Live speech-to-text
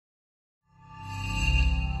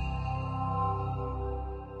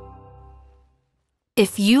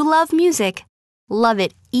If you love music, love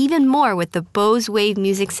it even more with the BOSE Wave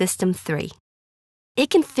Music System 3. It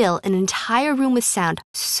can fill an entire room with sound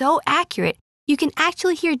so accurate you can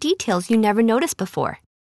actually hear details you never noticed before,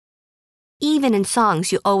 even in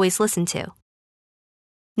songs you always listen to.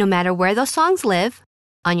 No matter where those songs live,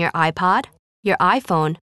 on your iPod, your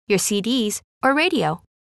iPhone, your CDs, or radio.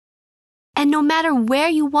 And no matter where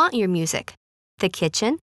you want your music, the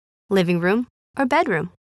kitchen, living room, or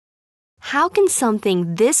bedroom. How can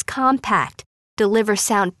something this compact deliver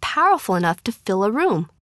sound powerful enough to fill a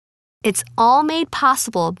room? It's all made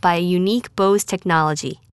possible by a unique BOSE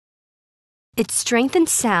technology. It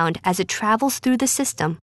strengthens sound as it travels through the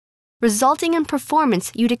system, resulting in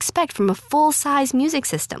performance you'd expect from a full-size music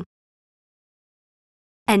system.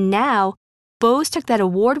 And now, BOSE took that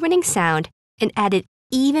award-winning sound and added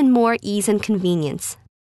even more ease and convenience.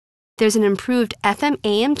 There's an improved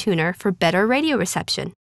FM/AM tuner for better radio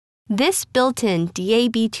reception. This built-in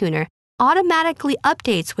DAB tuner automatically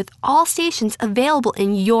updates with all stations available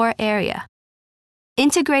in your area.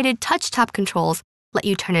 Integrated touch-top controls let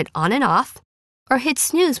you turn it on and off, or hit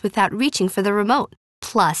snooze without reaching for the remote.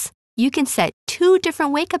 Plus, you can set 2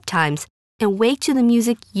 different wake-up times and wake to the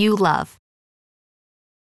music you love.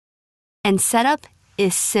 And setup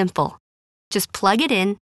is simple. Just plug it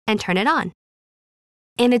in and turn it on.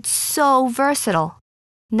 And it's so versatile.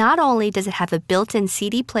 Not only does it have a built-in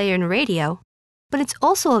CD player and radio, but it's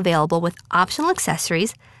also available with optional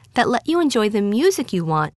accessories that let you enjoy the music you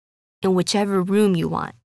want in whichever room you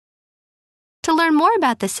want. To learn more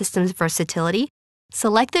about the system's versatility,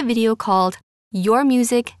 select the video called Your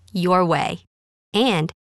Music, Your Way. And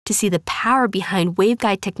to see the power behind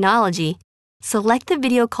waveguide technology, select the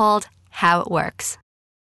video called How It Works.